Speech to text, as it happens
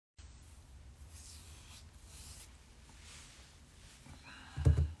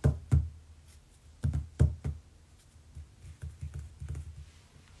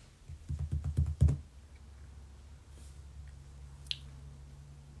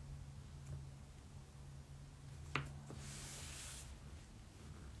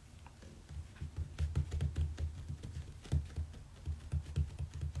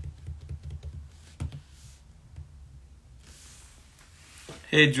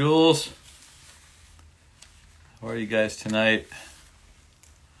Hey, Jules. How are you guys tonight?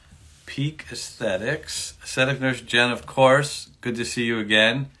 Peak Aesthetics. Aesthetic Nurse Jen, of course. Good to see you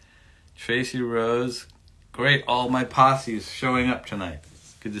again. Tracy Rose. Great. All my posse's showing up tonight.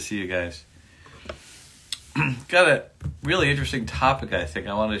 Good to see you guys. Got a really interesting topic, I think.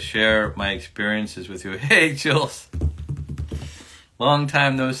 I want to share my experiences with you. Hey, Jules. Long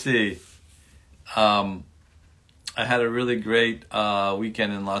time no see. I had a really great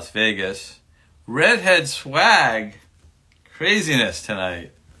weekend in Las Vegas. Redhead swag. Craziness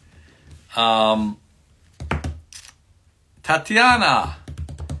tonight. Tatiana.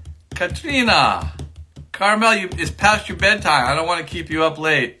 Katrina. Carmel, it's past your bedtime. I don't want to keep you up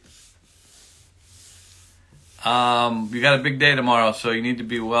late. You got a big day tomorrow, so you need to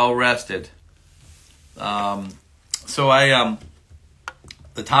be well rested.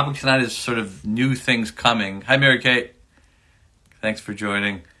 The topic tonight is sort of new things coming. Hi, Mary Kate. Thanks for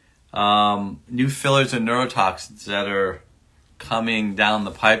joining. New fillers and neurotoxins that are coming down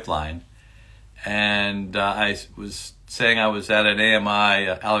the pipeline. And I was saying I was at an AMI,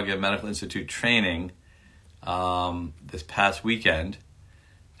 Allergan Medical Institute training this past weekend,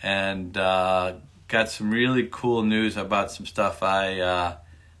 and got some really cool news about some stuff I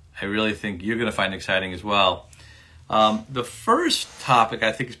really think you're going to find exciting as well. The first topic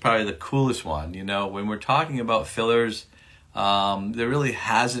I think is probably the coolest one. You know, when we're talking about fillers, there really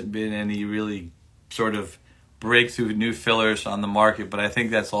hasn't been any really sort of breakthrough new fillers on the market, but I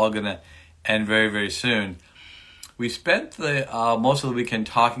think that's all going to end very, very soon. We spent the most of the weekend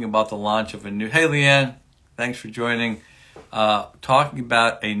talking about the launch of a new... Hey, Leanne, thanks for joining. Talking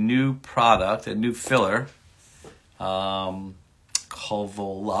about a new product, a new filler called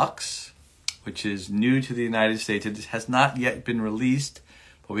Volux, which is new to the United States. It has not yet been released,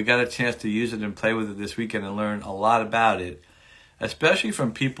 but we got a chance to use it and play with it this weekend and learn a lot about it, especially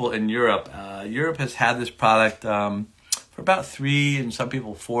from people in Europe. Europe has had this product for about 3 and some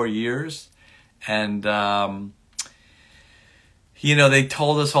people 4 years. And, they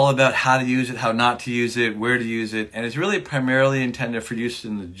told us all about how to use it, how not to use it, where to use it. And it's really primarily intended for use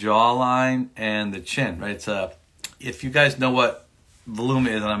in the jawline and the chin, right? If you guys know what Voluma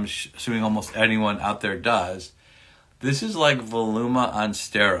is, and I'm assuming almost anyone out there does, this is like Voluma on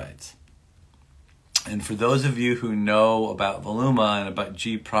steroids. And for those of you who know about Voluma and about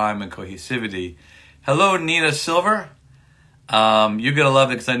G prime and cohesivity, hello, Nina Silver. You're going to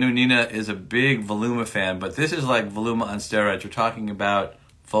love it because I know Nina is a big Voluma fan, but this is like Voluma on steroids. We're talking about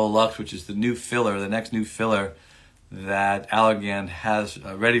Volux, which is the new filler, the next new filler that Allergan has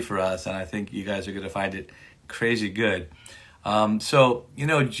ready for us, and I think you guys are going to find it crazy good.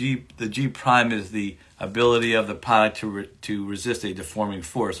 The G prime is the ability of the product to resist a deforming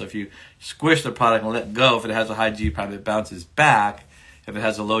force. So if you squish the product and let go, if it has a high G prime, it bounces back. If it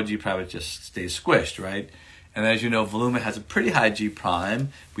has a low G prime, it just stays squished, right? And as you know, Voluma has a pretty high G prime.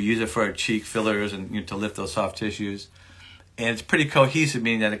 We use it for our cheek fillers and to lift those soft tissues. And it's pretty cohesive,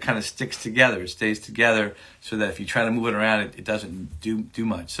 meaning that it kind of sticks together. It stays together so that if you try to move it around, it doesn't do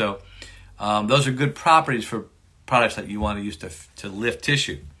much. So those are good properties for products that you want to use to lift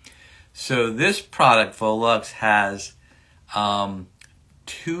tissue. So this product, Volux, has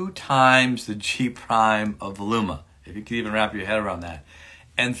 2 times the G prime of Voluma, if you can even wrap your head around that,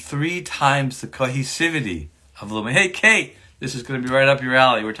 and 3 times the cohesivity of Voluma. Hey, Kate, this is going to be right up your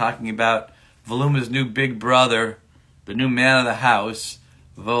alley. We're talking about Voluma's new big brother, the new man of the house,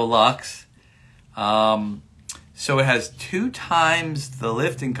 Volux. So it has 2 times the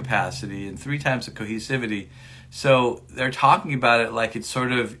lifting capacity and 3 times the cohesivity. So they're talking about it like it's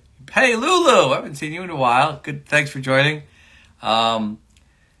sort of, hey, Lulu, I haven't seen you in a while. Good, thanks for joining.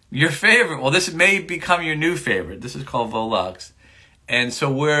 Your favorite, well, this may become your new favorite. This is called Volux. And so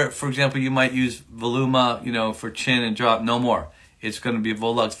where, for example, you might use Voluma, for chin and jaw, no more. It's going to be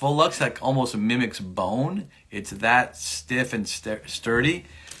Volux. Volux like almost mimics bone. It's that stiff and sturdy.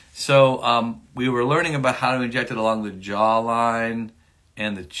 So we were learning about how to inject it along the jawline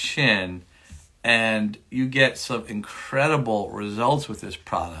and the chin. And you get some incredible results with this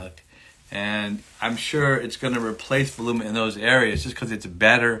product. And I'm sure it's going to replace Voluma in those areas just because it's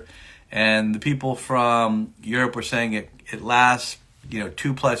better. And the people from Europe were saying it lasts,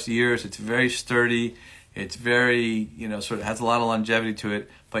 2+ years. It's very sturdy. It's very, sort of has a lot of longevity to it.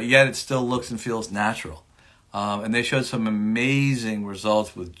 But yet it still looks and feels natural. And they showed some amazing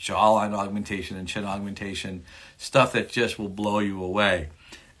results with jawline augmentation and chin augmentation, stuff that just will blow you away.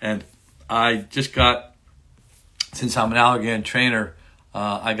 And I just got, since I'm an Allergan trainer,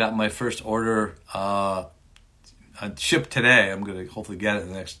 I got my first order shipped today. I'm going to hopefully get it in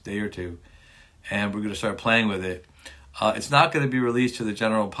the next day or two. And we're going to start playing with it. It's not going to be released to the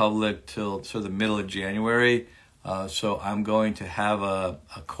general public till sort of the middle of January. So I'm going to have a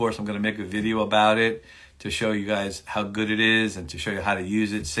course. I'm going to make a video about it to show you guys how good it is and to show you how to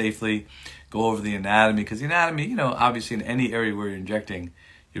use it safely. Go over the anatomy, because the anatomy, obviously in any area where you're injecting,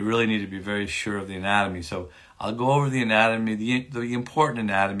 you really need to be very sure of the anatomy. So I'll go over the anatomy, the important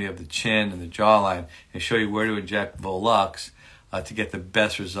anatomy of the chin and the jawline, and show you where to inject Volux to get the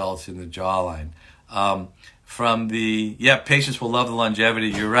best results in the jawline. Patients will love the longevity.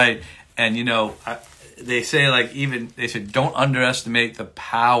 You're right. And, they said, don't underestimate the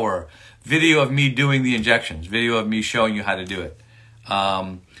power. Video of me doing the injections, video of me showing you how to do it.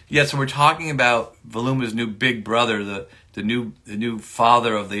 So we're talking about Voluma's new big brother, the new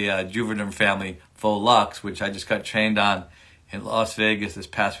father of the Juvederm family, Volux, which I just got trained on in Las Vegas this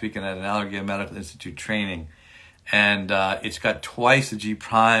past weekend at an Allergy Medical Institute training. And it's got twice the G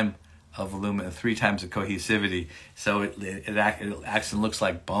prime of Voluma and 3 times the cohesivity. So it actually looks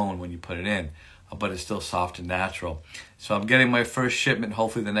like bone when you put it in, but it's still soft and natural. So I'm getting my first shipment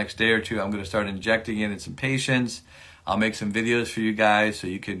hopefully the next day or two. I'm going to start injecting it in some patients. I'll make some videos for you guys so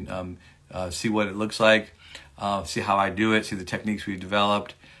you can see what it looks like, see how I do it, see the techniques we've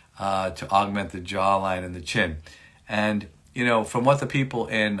developed to augment the jawline and the chin. And, from what the people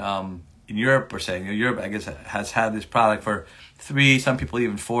in Europe were saying, Europe, I guess, has had this product for 3, some people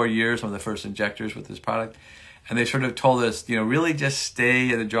even 4 years, one of the first injectors with this product. And they sort of told us, really just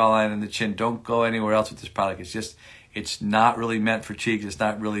stay in the jawline and the chin. Don't go anywhere else with this product. It's not really meant for cheeks. It's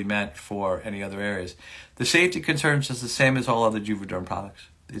not really meant for any other areas. The safety concerns is the same as all other Juvederm products.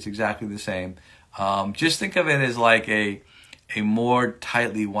 It's exactly the same. Just think of it as like a more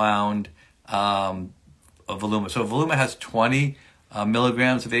tightly wound Voluma. So Voluma has 20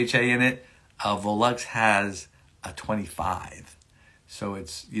 milligrams of HA in it. Volux has a 25. So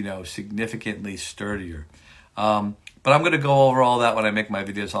it's, significantly sturdier. But I'm going to go over all that when I make my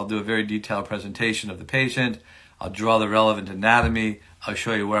videos. I'll do a very detailed presentation of the patient. I'll draw the relevant anatomy. I'll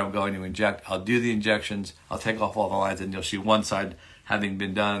show you where I'm going to inject. I'll do the injections. I'll take off all the lines, and you'll see one side having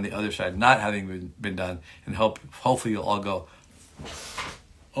been done and the other side not having been done. And hopefully you'll all go,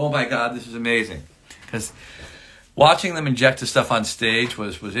 oh my God, this is amazing. Because watching them inject the stuff on stage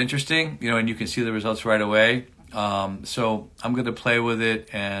was interesting, and you can see the results right away. So I'm going to play with it,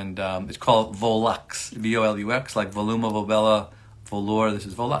 and it's called Volux, Volux, like Voluma, Volbella, Volure. This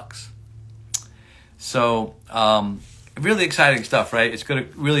is Volux. So really exciting stuff, right? It's going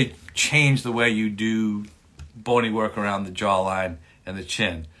to really change the way you do bony work around the jawline and the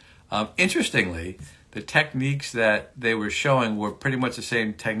chin. Interestingly, the techniques that they were showing were pretty much the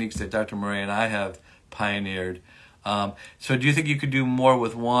same techniques that Dr. Murray and I have pioneered. So do you think you could do more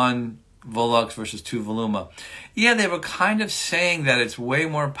with one Volux versus 2 Voluma? Yeah, they were kind of saying that it's way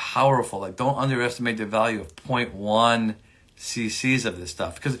more powerful. Like, don't underestimate the value of 0.1 cc's of this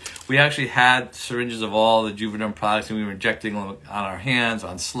stuff, because we actually had syringes of all the Juvederm products, and we were injecting them on our hands,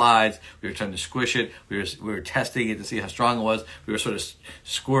 on slides. We were trying to squish it. We were testing it to see how strong it was. We were sort of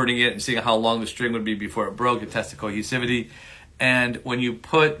squirting it and seeing how long the string would be before it broke to test the cohesivity. And when you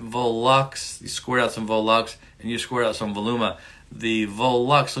put Volux, you squirt out some Volux and you squirt out some Voluma, the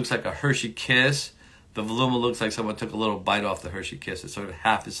Volux looks like a Hershey Kiss. The Voluma looks like someone took a little bite off the Hershey Kiss. It's sort of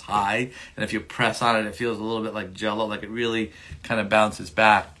half as high, and if you press on it, it feels a little bit like Jello, like it really kind of bounces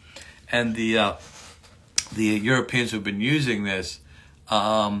back. And the Europeans who've been using this,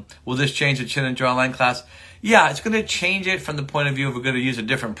 will this change the chin and jawline class? Yeah, it's going to change it from the point of view of we're going to use a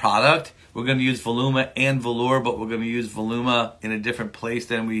different product. We're going to use Voluma and Volure, but we're going to use Voluma in a different place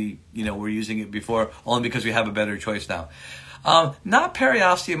than we were using it before, only because we have a better choice now. Not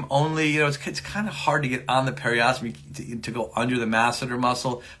periosteum only. It's kind of hard to get on the periosteum to go under the masseter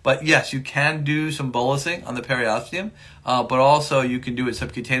muscle. But yes, you can do some bolusing on the periosteum, but also you can do it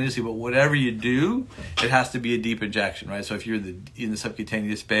subcutaneously. But whatever you do, it has to be a deep injection, right? So if you're in the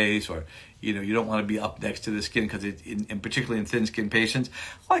subcutaneous space, or you don't want to be up next to the skin, because and particularly in thin skin patients,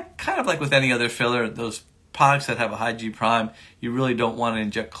 kind of like with any other filler, those products that have a high G prime, you really don't want to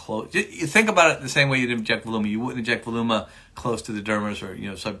inject close. You think about it the same way you'd inject Voluma. You wouldn't inject Voluma close to the dermis,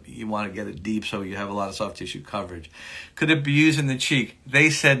 or so you want to get it deep so you have a lot of soft tissue coverage. Could it be used in the cheek? They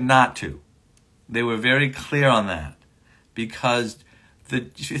said not to. They were very clear on that, because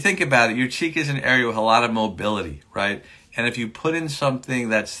if you think about it, your cheek is an area with a lot of mobility, right? And if you put in something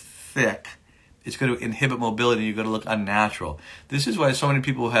that's thick, it's going to inhibit mobility, and you're going to look unnatural. This is why so many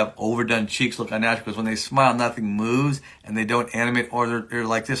people who have overdone cheeks look unnatural, because when they smile, nothing moves, and they don't animate, or they're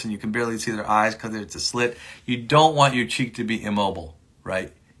like this, and you can barely see their eyes because it's a slit. You don't want your cheek to be immobile,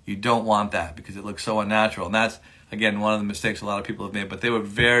 right? You don't want that, because it looks so unnatural. And that's, Again, one of the mistakes a lot of people have made, but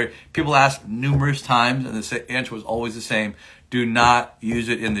people asked numerous times, and the answer was always the same: do not use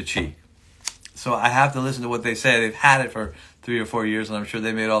it in the cheek. So I have to listen to what they say. They've had it for 3 or 4 years, and I'm sure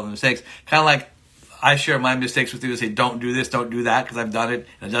they made all the mistakes. Kind of like I share my mistakes with you and say, don't do this, don't do that, because I've done it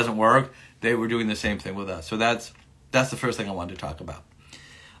and it doesn't work. They were doing the same thing with us. So that's the first thing I wanted to talk about.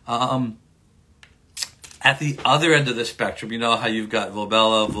 At the other end of the spectrum, you know how you've got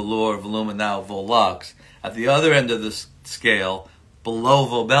Volbella, Volure, Voluma, now Volux. At the other end of the scale, below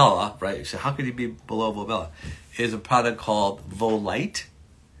Volbella, right? So how could you be below Volbella? Is a product called Volite.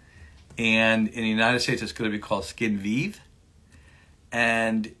 And in the United States, it's going to be called Skin Vive.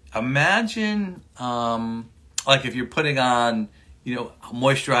 And imagine, like if you're putting on,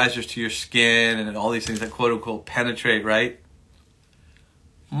 moisturizers to your skin and all these things that quote unquote penetrate, right?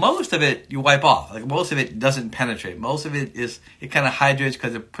 Most of it you wipe off. Like most of it doesn't penetrate. Most of it kind of hydrates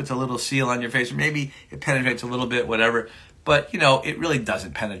because it puts a little seal on your face, or maybe it penetrates a little bit, whatever. But it really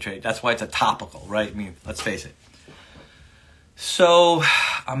doesn't penetrate. That's why it's a topical, right? I mean, let's face it. So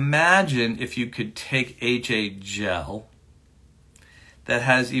imagine if you could take HA gel that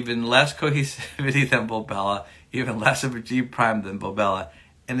has even less cohesivity than Volbella, even less of a G prime than Volbella,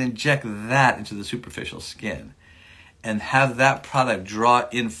 and inject that into the superficial skin and have that product draw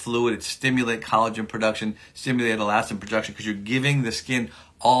in fluid, stimulate collagen production, stimulate elastin production, because you're giving the skin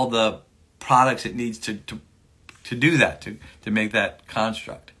all the products it needs to do that, to make that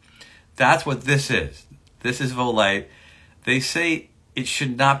construct. That's what this is. This is Volite. They say it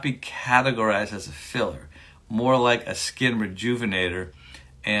should not be categorized as a filler, more like a skin rejuvenator.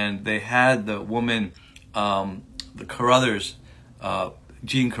 And they had the woman, the Carruthers,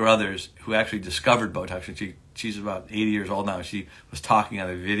 Jean Carruthers, who actually discovered Botox. And she's about 80 years old now. She was talking on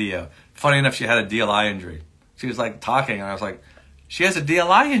a video. Funny enough, she had a DLI injury. She was like talking, and I was like, she has a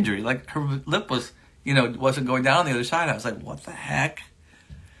DLI injury. Like her lip was, wasn't going down the other side. I was like, what the heck?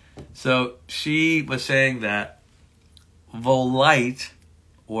 So she was saying that Volite,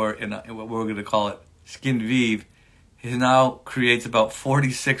 or what we're going to call it, Skin Vive, now creates about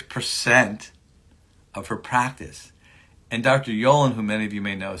 46% of her practice. And Dr. Yolen, who many of you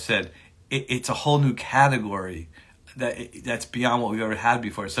may know, said it's a whole new category that's beyond what we've ever had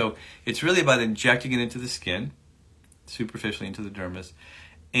before. So it's really about injecting it into the skin, superficially into the dermis.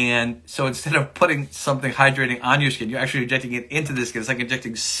 And so instead of putting something hydrating on your skin, you're actually injecting it into the skin. It's like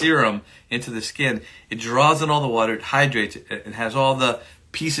injecting serum into the skin. It draws in all the water, it hydrates it, it has all the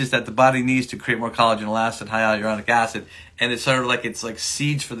pieces that the body needs to create more collagen, elastin, high hyaluronic acid, and it's like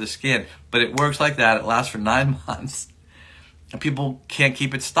seeds for the skin. But it works like that. It lasts for 9 months, and people can't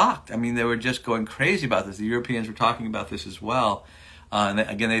keep it stocked. I mean, they were just going crazy about this. The Europeans were talking about this as well, and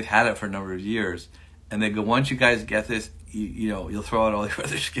again, they've had it for a number of years. And they go, once you guys get this, you'll throw out all your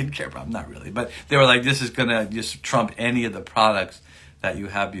other skincare problems. Not really, but they were like, this is gonna just trump any of the products that you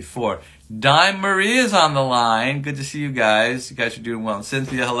have before. Dime Marie is on the line. Good to see you guys. You guys are doing well.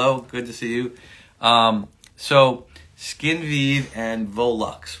 Cynthia, hello. Good to see you. So Skin Vive and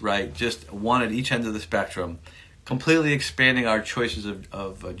Volux, right? Just one at each end of the spectrum. Completely expanding our choices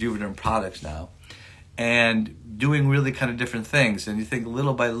of Juvederm products now. And doing really kind of different things. And you think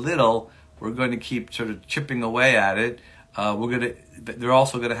little by little, we're going to keep sort of chipping away at it. They're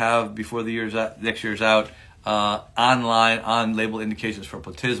also going to have, before the next year's out, online, on-label indications for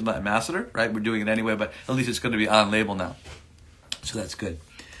platysma and masseter, right? We're doing it anyway, but at least it's going to be on-label now. So that's good.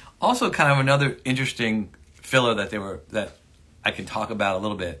 Also, kind of another interesting filler that I can talk about a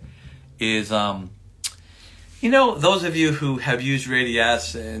little bit is, those of you who have used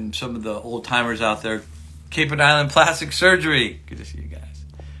Radiesse and some of the old-timers out there, Cape and Island plastic surgery. Good to see you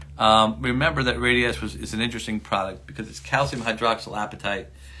guys. Remember that Radiesse is an interesting product because it's calcium hydroxylapatite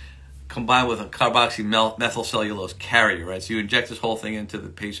combined with a carboxymethylcellulose carrier, right? So you inject this whole thing into the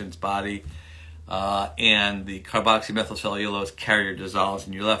patient's body, and the carboxymethylcellulose carrier dissolves,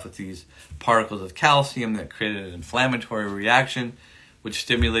 and you're left with these particles of calcium that create an inflammatory reaction, which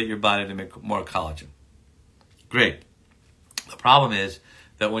stimulate your body to make more collagen. Great. The problem is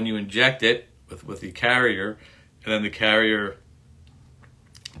that when you inject it with the carrier, and then the carrier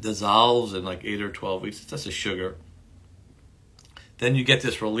dissolves in like 8 or 12 weeks. It's just a sugar. Then you get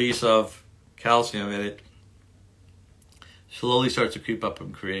this release of calcium, and it slowly starts to creep up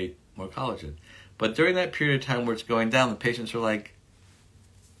and create more collagen. But during that period of time where it's going down, the patients are like,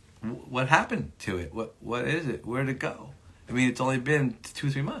 what happened to it? What is it? Where did it go? I mean, it's only been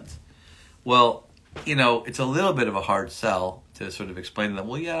 2-3 months. Well, it's a little bit of a hard sell to sort of explain to them,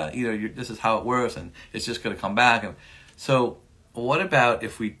 well, yeah, this is how it works, and it's just going to come back. And so what about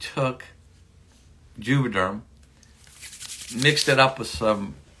if we took Juvederm, mixed it up with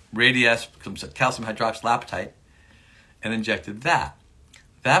some Radiesse, some calcium hydroxylapatite, and injected that.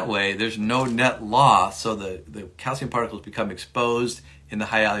 That way, there's no net loss, so the calcium particles become exposed in the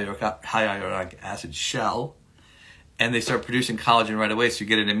hyaluronic acid shell, and they start producing collagen right away. So you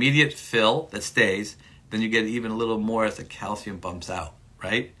get an immediate fill that stays, then you get even a little more as the calcium bumps out,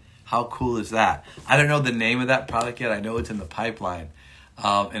 right? How cool is that? I don't know the name of that product yet. I know it's in the pipeline,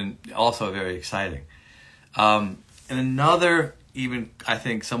 and also very exciting. And another, even I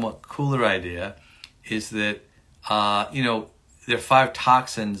think somewhat cooler idea is that, there are 5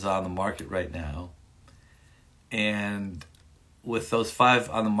 toxins on the market right now. And with those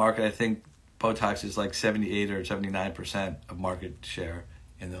 5 on the market, I think Botox is like 78 or 79% of market share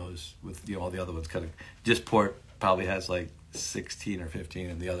in those, with all the other ones kind of. Dysport probably has like 16 or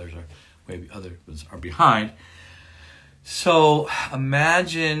 15, and the others are maybe other ones are behind. So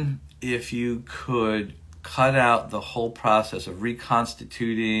imagine if you could cut out the whole process of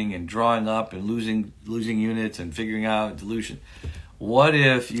reconstituting and drawing up and losing units and figuring out dilution. What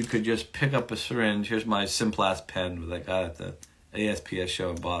if you could just pick up a syringe? Here's my Simplast pen that I got at the ASPS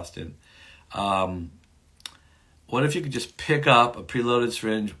show in Boston. What if you could just pick up a preloaded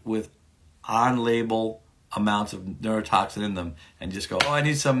syringe with on-label amounts of neurotoxin in them and just go, oh, I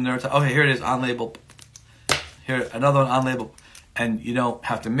need some neurotoxin. Okay, here it is, on-label. Here, another one on-label. And you don't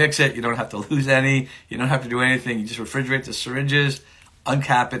have to mix it. You don't have to lose any. You don't have to do anything. You just refrigerate the syringes,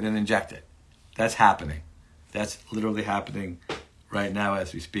 uncap it, and inject it. That's happening. That's literally happening right now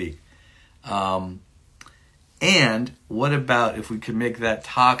as we speak. And what about if we could make that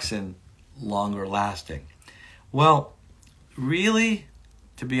toxin longer lasting? Well, really,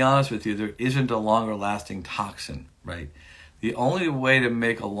 to be honest with you, there isn't a longer lasting toxin, right? The only way to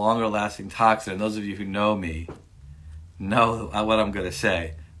make a longer lasting toxin, and those of you who know me, know what I'm going to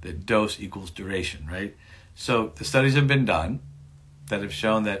say, that dose equals duration, right? So the studies have been done that have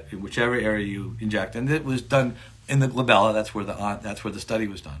shown that in whichever area you inject, and it was done in the glabella, that's where the study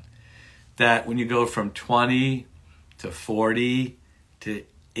was done, that when you go from 20 to 40 to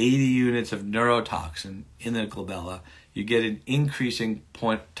 80 units of neurotoxin in the glabella, you get an increasing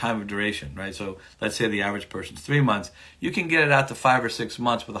time of duration, right? So let's say the average person's 3 months, you can get it out to 5 or 6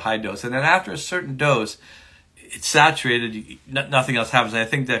 months with a high dose, and then after a certain dose, it's saturated, nothing else happens. And I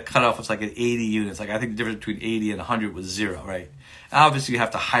think the cutoff was like at 80 units. Like I think the difference between 80 and 100 was 0, right? And obviously you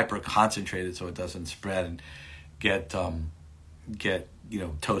have to hyper concentrate it so it doesn't spread and get ptosis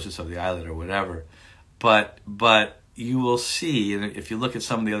of the eyelid or whatever. But you will see, and if you look at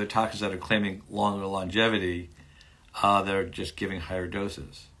some of the other toxins that are claiming longer longevity, they're just giving higher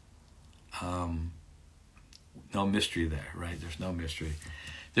doses. No mystery there, right? There's no mystery.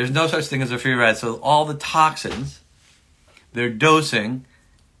 There's no such thing as a free ride. So all the toxins, their dosing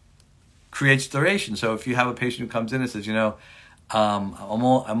creates duration. So if you have a patient who comes in and says, I'm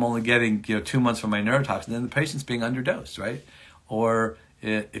only getting 2 months from my neurotoxin, then the patient's being underdosed, right? Or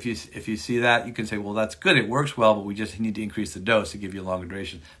if you see that, you can say, well, that's good, it works well, but we just need to increase the dose to give you a longer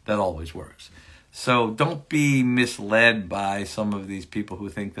duration. That always works. So don't be misled by some of these people who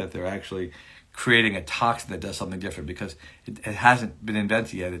think that they're actually creating a toxin that does something different, because it hasn't been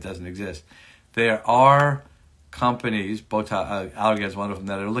invented yet. It doesn't exist. There are companies, Allergan is one of them,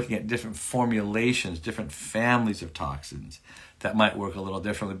 that are looking at different formulations, different families of toxins that might work a little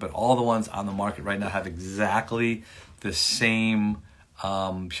differently, but all the ones on the market right now have exactly the same,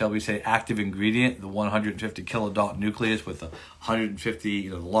 shall we say, active ingredient, the 150 kilodalton nucleus with the 150,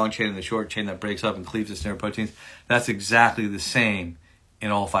 the long chain and the short chain that breaks up and cleaves the snare proteins. That's exactly the same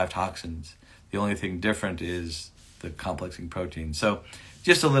in all 5 toxins. The only thing different is the complexing protein. So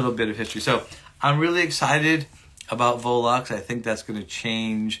just a little bit of history. So I'm really excited about Volux. I think that's going to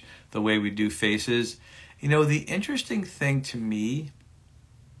change the way we do faces. The interesting thing to me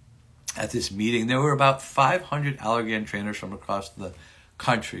at this meeting, there were about 500 Allergan trainers from across the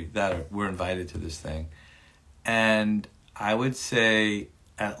country that were invited to this thing. And I would say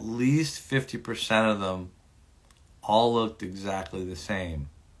at least 50% of them all looked exactly the same.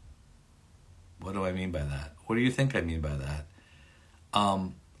 What do I mean by that? What do you think I mean by that?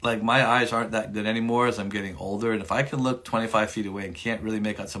 My eyes aren't that good anymore as I'm getting older. And if I can look 25 feet away and can't really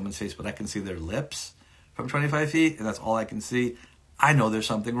make out someone's face, but I can see their lips from 25 feet, and that's all I can see, I know there's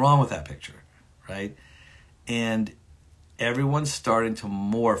something wrong with that picture, right? And everyone's starting to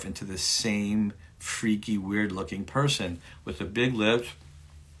morph into the same freaky, weird-looking person with the big lips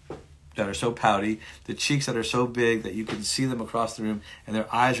that are so pouty, the cheeks that are so big that you can see them across the room, and their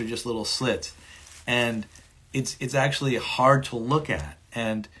eyes are just little slits. And it's actually hard to look at.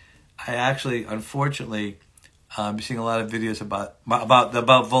 And I actually, unfortunately, I'm seeing a lot of videos about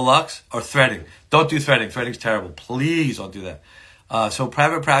Volux or threading. Don't do threading. Threading's terrible. Please don't do that. So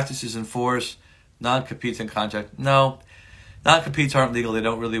private practices enforce non-competes and contract. No, Non-competes aren't legal. They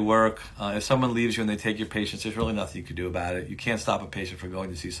don't really work. If someone leaves you and they take your patients, there's really nothing you can do about it. You can't stop a patient from going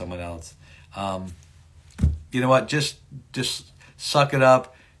to see someone else. You know what? Just suck it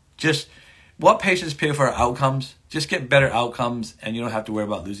up. Just what patients pay for are outcomes. Just get better outcomes, and you don't have to worry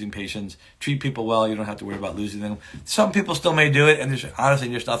about losing patients. Treat people well. You don't have to worry about losing them. Some people still may do it, and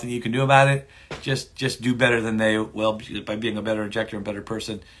there's nothing you can do about it. Just do better than they will by being a better injector and better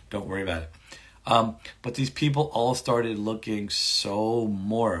person. Don't worry about it. But these people all started looking so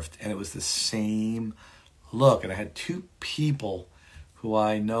morphed, and it was the same look. And I had two people who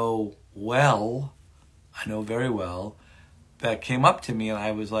I know very well, that came up to me, and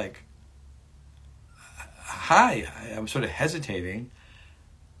I was like, hi. I'm sort of hesitating.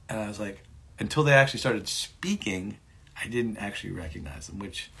 And I was like, until they actually started speaking, I didn't actually recognize them,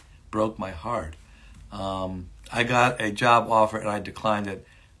 which broke my heart. I got a job offer and I declined it.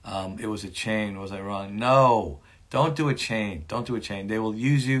 It was a chain. Was I wrong? No, don't do a chain. Don't do a chain. They will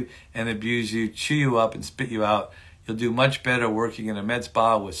use you and abuse you, chew you up and spit you out. You'll do much better working in a med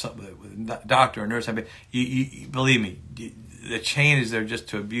spa with a doctor or nurse. I mean, you believe me, the chain is there just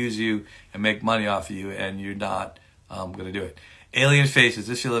to abuse you and make money off of you, and you're not going to do it. Alien faces.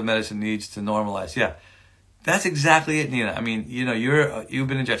 This field of medicine needs to normalize. Yeah, that's exactly it, Nina. I mean, you've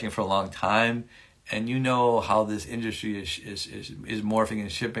been injecting for a long time, and you know how this industry is morphing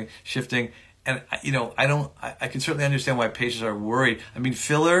and shifting. And I can certainly understand why patients are worried. I mean,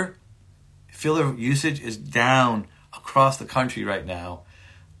 filler usage is down across the country right now.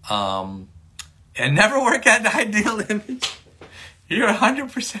 And never work at an ideal image. You're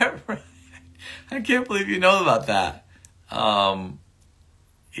 100% right. I can't believe you know about that.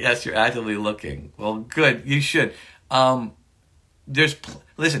 Yes, you're actively looking. Well, good. You should.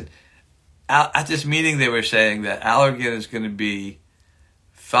 Listen, at this meeting they were saying that Allergan is going to be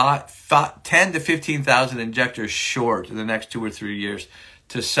 10 to 15,000 injectors short in the next 2 or 3 years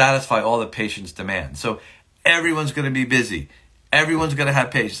to satisfy all the patients' demand. So everyone's going to be busy. Everyone's going to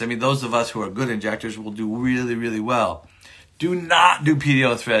have patients. I mean, those of us who are good injectors will do really, really well. Do not do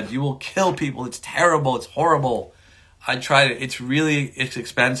PDO threads. You will kill people. It's terrible. It's horrible. I tried it. It's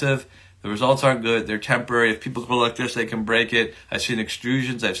expensive. The results aren't good. They're temporary. If people go like this, they can break it. I've seen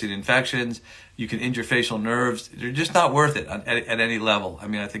extrusions. I've seen infections. You can injure facial nerves. They're just not worth it at any level. I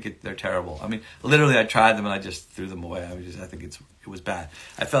mean, I think they're terrible. I mean, literally, I tried them and I just threw them away. I think it was bad.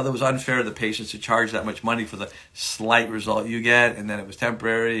 I felt it was unfair to the patients to charge that much money for the slight result you get, and then it was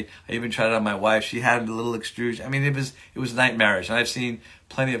temporary. I even tried it on my wife. She had a little extrusion. I mean, it was nightmarish. And I've seen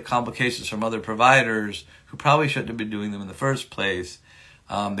plenty of complications from other providers who probably shouldn't have been doing them in the first place.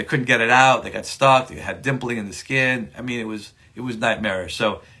 They couldn't get it out. They got stuck. They had dimpling in the skin. I mean, it was nightmarish.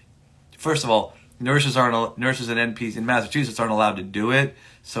 So, first of all, nurses and NPs in Massachusetts aren't allowed to do it.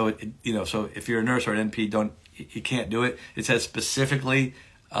 So, so if you're a nurse or an NP, you can't do it. It says specifically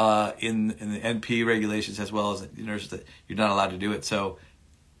in the NP regulations as well as the nurses that you're not allowed to do it. So,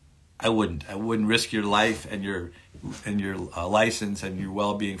 I wouldn't risk your life and your license and your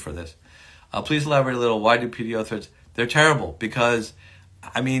well-being for this. Please elaborate a little. Why do PDO threads? They're terrible because,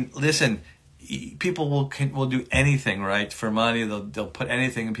 I mean, listen, people will do anything, right, for money. They'll put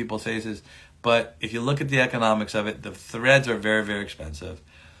anything in people's faces. But if you look at the economics of it, the threads are very, very expensive.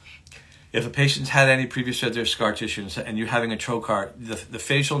 If a patient's had any previous threads or scar tissue and you're having a trocar, the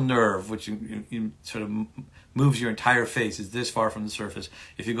facial nerve, which you sort of moves your entire face, is this far from the surface.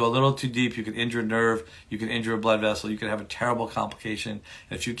 If you go a little too deep, you can injure a nerve, you can injure a blood vessel, you can have a terrible complication.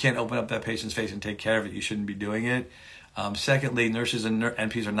 And if you can't open up that patient's face and take care of it, you shouldn't be doing it. Secondly, nurses and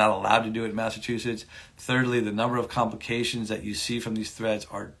NPs are not allowed to do it in Massachusetts. Thirdly, the number of complications that you see from these threads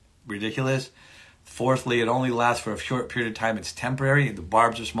are ridiculous. Fourthly, it only lasts for a short period of time. It's temporary. The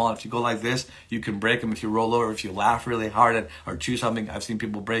barbs are small. If you go like this, you can break them. If you roll over, if you laugh really hard or chew something, I've seen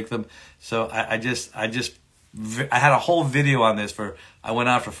people break them. So I had a whole video on this. I went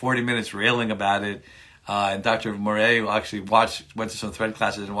on for 40 minutes railing about it. And Dr. Moret actually went to some thread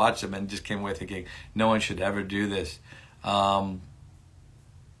classes and watched them and just came away thinking no one should ever do this.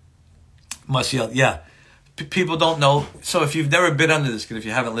 People don't know. So if you've never been under the skin, if you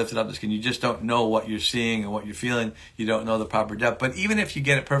haven't lifted up the skin, you just don't know what you're seeing and what you're feeling. You don't know the proper depth. But even if you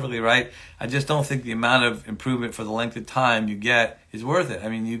get it perfectly right, I just don't think the amount of improvement for the length of time you get is worth it. I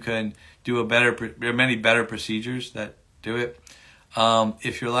mean, you can do there are many better procedures that do it.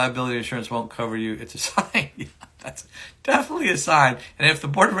 If your liability insurance won't cover you, it's a sign. That's definitely a sign. And if the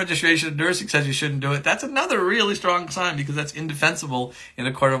Board of Registration of Nursing says you shouldn't do it, that's another really strong sign because that's indefensible in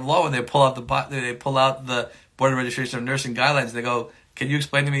a court of law when they pull out the Board of Registration of Nursing guidelines. They go, Can you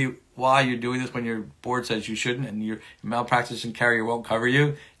explain to me why you're doing this when your board says you shouldn't, and your malpractice and carrier won't cover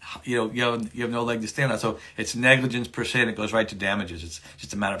you? You have no leg to stand on. So it's negligence per se, and it goes right to damages. It's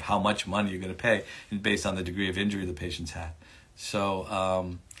just a matter of how much money you're going to pay, and based on the degree of injury the patient's had.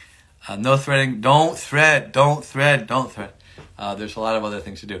 So no threading. Don't thread. There's a lot of other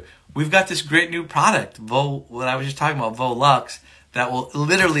things to do. We've got this great new product, what I was just talking about, Volux, that will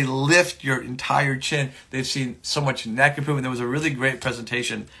literally lift your entire chin. They've seen so much neck improvement. There was a really great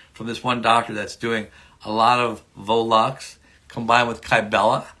presentation from this one doctor that's doing a lot of Volux combined with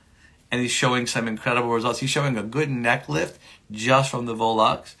Kybella, and he's showing some incredible results. He's showing a good neck lift just from the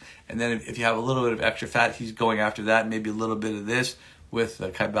Volux, and then if you have a little bit of extra fat, he's going after that, maybe a little bit of this with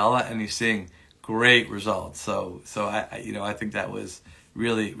Kybella, and he's seeing great results. So I think that was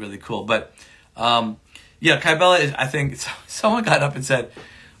really, really cool. But Kybella is, I think, someone got up and said,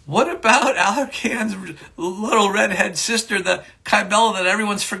 what about Allergan's little redhead sister, the Kybella that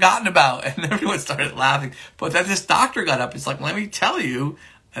everyone's forgotten about? And everyone started laughing. But then this doctor got up. It's like, let me tell you.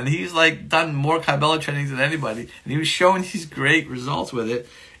 And he's like done more Kybella trainings than anybody. And he was showing these great results with it.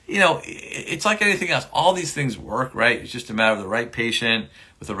 It's like anything else. All these things work, right? It's just a matter of the right patient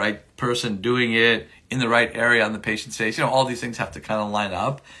with the right person doing it in the right area on the patient's face. All these things have to kind of line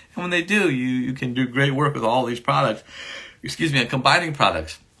up. And when they do, you can do great work with all these products. And combining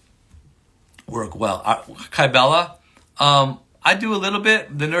products work well. Kybella, I do a little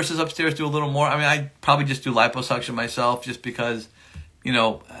bit. The nurses upstairs do a little more. I mean, I probably just do liposuction myself just because,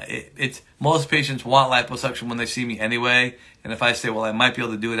 it's most patients want liposuction when they see me anyway. And if I say, well, I might be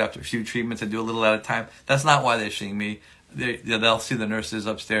able to do it after a few treatments and do a little at a time, that's not why they're seeing me. They'll see the nurses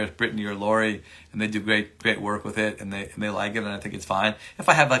upstairs, Brittany or Lori, and they do great work with it, and they like it, and I think it's fine. If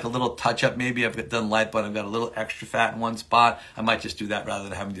I have like a little touch up, maybe I've done lipo and I've got a little extra fat in one spot, I might just do that rather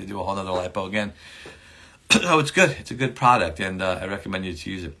than having to do a whole other lipo again. So it's good. It's a good product, and I recommend you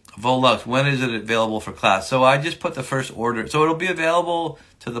to use it. Volux, when is it available for class? So I just put the first order. So it'll be available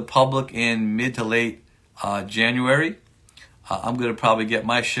to the public in mid to late January. I'm going to probably get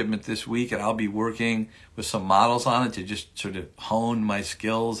my shipment this week, and I'll be working with some models on it to just sort of hone my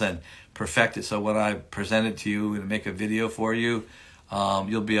skills and perfect it. So when I present it to you and make a video for you,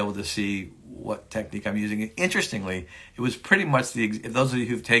 you'll be able to see what technique I'm using. Interestingly, it was pretty much those of you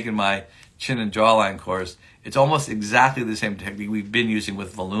who've taken my chin and jawline course, it's almost exactly the same technique we've been using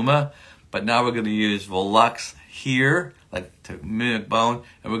with Voluma, but now we're going to use Volux here, like to mimic bone,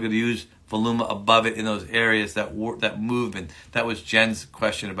 and we're going to use Voluma above it in those areas that movement. That was Jen's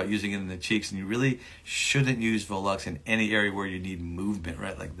question about using it in the cheeks, and you really shouldn't use Volux in any area where you need movement,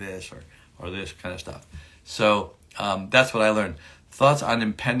 right? Like this or this kind of stuff. So that's what I learned. Thoughts on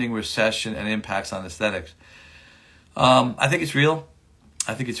impending recession and impacts on aesthetics. I think it's real.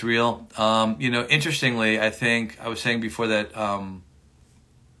 Interestingly, I think I was saying before that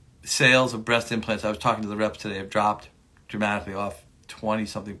sales of breast implants, I was talking to the reps today, have dropped dramatically, off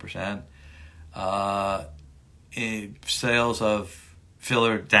 20-something%. Sales of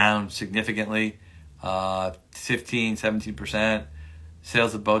filler down significantly, 15-17%.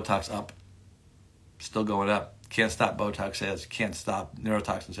 Sales of Botox up, still going up. Can't stop Botox sales. Can't stop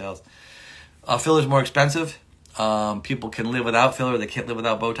neurotoxin sales. Filler's more expensive. People can live without filler. They can't live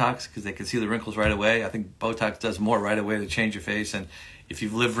without Botox because they can see the wrinkles right away. I think Botox does more right away to change your face. And if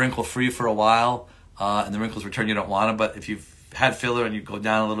you've lived wrinkle-free for a while and the wrinkles return, you don't want them. But if you've had filler and you go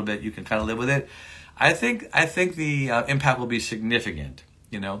down a little bit, you can kind of live with it. I think the impact will be significant.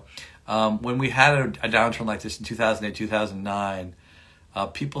 When we had a downturn like this in 2008, 2009,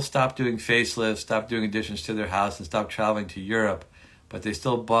 people stopped doing facelifts, stopped doing additions to their house, and stopped traveling to Europe. But they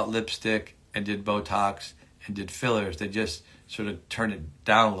still bought lipstick and did Botox and did fillers. They just sort of turned it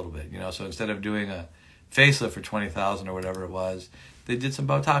down a little bit. So instead of doing a facelift for $20,000 or whatever it was, they did some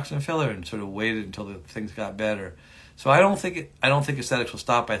Botox and filler and sort of waited until the things got better. So I don't think aesthetics will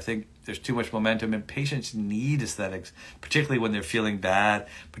stop. I think there's too much momentum, and patients need aesthetics, particularly when they're feeling bad,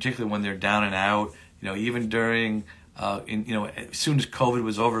 particularly when they're down and out. Even during, as soon as COVID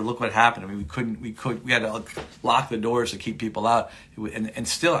was over, look what happened. I mean, we had to lock the doors to keep people out, and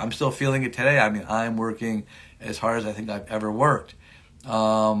still, I'm still feeling it today. I mean, I'm working as hard as I think I've ever worked,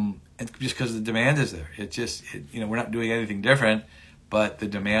 and just because the demand is there. We're not doing anything different, but the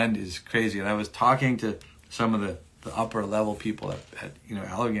demand is crazy. And I was talking to some of the upper level people at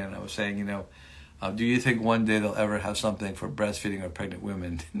Allergan, and I was saying, do you think one day they'll ever have something for breastfeeding or pregnant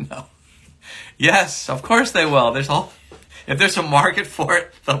women? No. Yes, of course they will. If there's a market for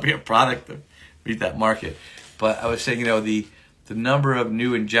it, there'll be a product to meet that market. But I was saying, the number of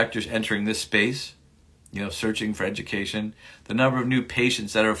new injectors entering this space, searching for education, the number of new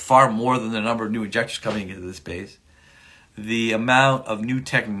patients that are far more than the number of new injectors coming into this space, the amount of new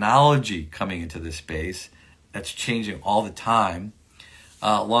technology coming into this space that's changing all the time.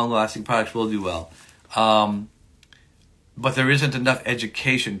 Long-lasting products will do well. But there isn't enough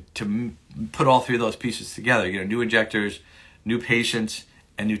education to put all three of those pieces together. You know, new injectors, new patients,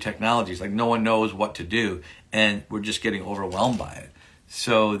 and new technologies. Like, no one knows what to do, and we're just getting overwhelmed by it.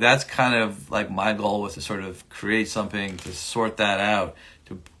 So that's kind of like my goal, was to sort of create something to sort that out,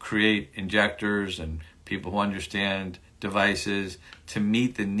 to create injectors and people who understand devices to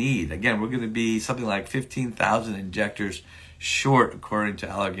meet the need. Again, we're going to be something like 15,000 injectors short, according to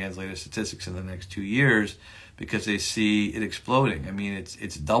Allergan's latest statistics, in the next 2 years, because they see it exploding. I mean,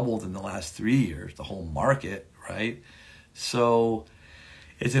 it's doubled in the last 3 years, the whole market, right? So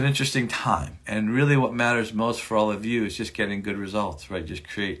it's an interesting time. And really what matters most for all of you is just getting good results, right? Just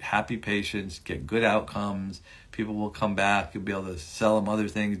create happy patients, get good outcomes. People will come back. You'll be able to sell them other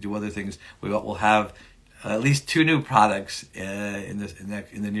things, do other things. We'll have at least 2 new products in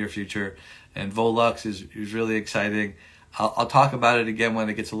the near future. And Volux is really exciting. I'll talk about it again when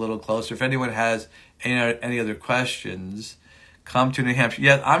it gets a little closer. If anyone has any other questions, come to New Hampshire.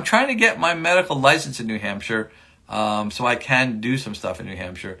 Yeah, I'm trying to get my medical license in New Hampshire, so I can do some stuff in New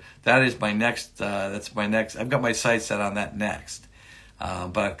Hampshire. That is my next. That's my next. I've got my sights set on that next.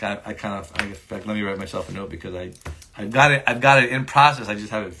 But let me write myself a note, because I've got it in process. I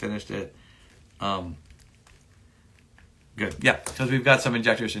just haven't finished it. Good. Yeah, because we've got some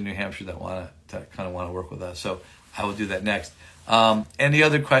injectors in New Hampshire that want to work with us. So I will do that next. Any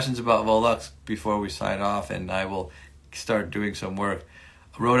other questions about Volux before we sign off, and I will start doing some work.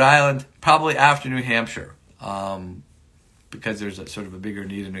 Rhode Island, probably after New Hampshire, because there's a sort of a bigger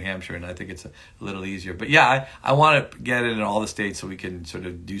need in New Hampshire, and I think it's a little easier. But yeah, I want to get it in all the states so we can sort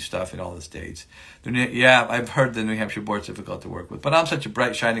of do stuff in all the states. Yeah, I've heard the New Hampshire board's difficult to work with, but I'm such a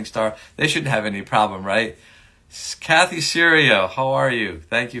bright, shining star. They shouldn't have any problem, right? Kathy Serio, how are you?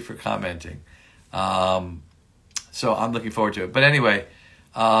 Thank you for commenting. So I'm looking forward to it. But anyway,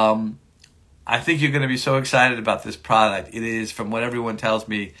 I think you're going to be so excited about this product. It is, from what everyone tells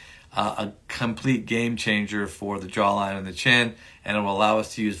me, a complete game changer for the jawline and the chin, and it will allow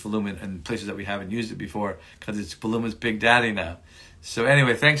us to use Volumen in places that we haven't used it before, because it's Volumen's big daddy now. So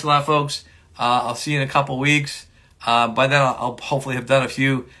anyway, thanks a lot, folks. I'll see you in a couple weeks. By then, I'll hopefully have done a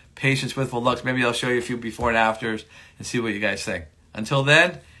few patients with Volux. Maybe I'll show you a few before and afters and see what you guys think. Until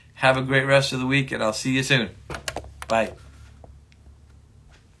then, have a great rest of the week, and I'll see you soon. Bye.